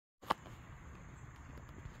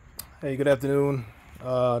Hey, good afternoon.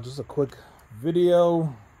 Just a quick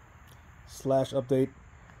video slash update.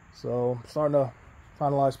 So I'm starting to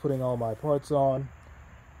finalize putting all my parts on.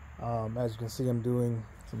 As you can see, I'm doing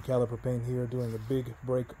some caliper paint here, doing a big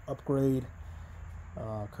brake upgrade,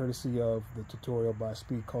 courtesy of the tutorial by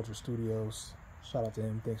Speed Culture Studios. Shout out to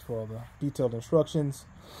him. Thanks for all the detailed instructions.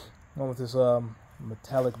 One with this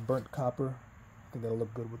metallic burnt copper. I think that'll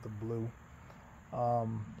look good with the blue.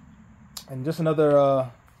 And just another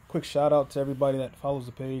quick shout out to everybody that follows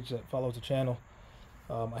the page, that follows the channel.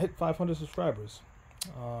 I hit 500 subscribers.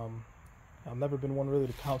 I've never been one really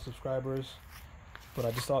to count subscribers, but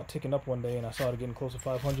I just saw it ticking up one day and I saw it getting close to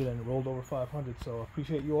 500 and it rolled over 500. So I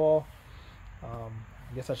appreciate you all. I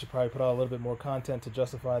guess I should probably put out a little bit more content to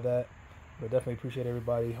justify that, but definitely appreciate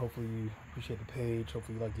everybody. Hopefully you appreciate the page.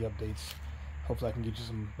 Hopefully you like the updates. Hopefully I can get you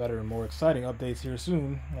some better and more exciting updates here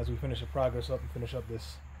soon as we finish the progress up and finish up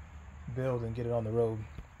this build and get it on the road.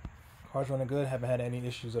 Car's running good, haven't had any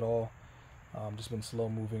issues at all. Just been slow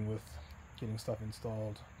moving with getting stuff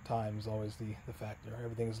installed. Time is always the factor.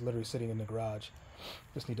 Everything is literally sitting in the garage.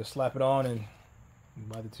 Just need to slap it on and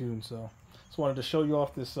buy the tune. So just wanted to show you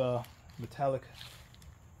off this metallic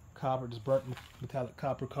copper, this burnt metallic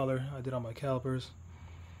copper color I did on my calipers.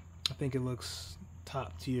 I think it looks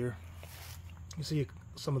top tier. You see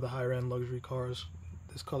some of the higher end luxury cars,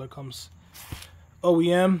 this color comes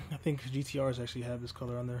OEM. I think GTRs actually have this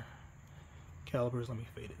color on their calipers. Let me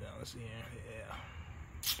fade it down. Let's see here. Yeah.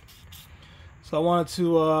 So I wanted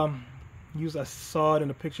to use, I saw it in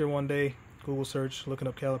a picture one day, Google search, looking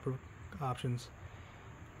up caliper options.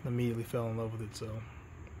 Immediately fell in love with it. So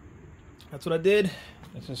that's what I did.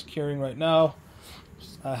 It's just curing right now.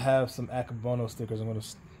 I have some Accabono stickers I'm going to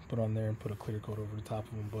put on there and put a clear coat over the top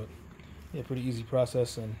of them. But yeah, pretty easy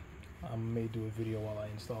process, and I may do a video while I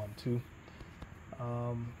install them too.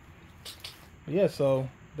 Yeah, so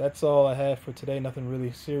that's all I have for today. Nothing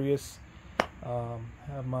really serious.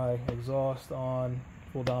 Have my exhaust on,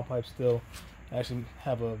 full downpipe still. I actually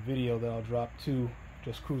have a video that I'll drop too,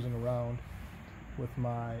 just cruising around with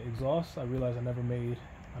my exhaust. I realized I never made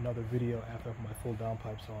another video after I put my full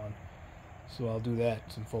downpipes on, so I'll do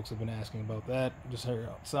that. Some folks have been asking about that. Just hear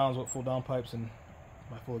sounds with full downpipes and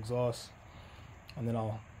my full exhaust, and then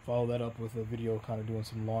I'll follow that up with a video kind of doing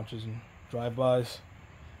some launches and drive-bys.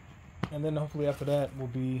 And then hopefully after that will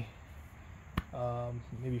be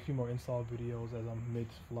maybe a few more install videos as I'm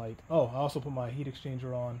mid-flight. Oh, I also put my heat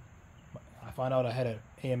exchanger on. I found out I had an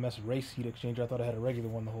AMS race heat exchanger. I thought I had a regular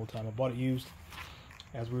one the whole time. I bought it used.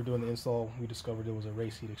 As we were doing the install, we discovered it was a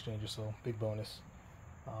race heat exchanger, so big bonus.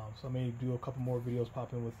 So I may do a couple more videos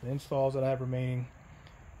popping with the installs that I have remaining,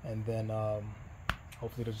 and then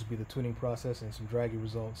hopefully it'll just be the tuning process and some draggy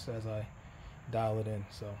results as I dial it in.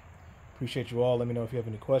 So appreciate you all. Let me know if you have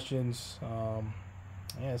any questions. Yeah,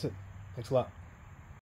 that's it. Thanks a lot.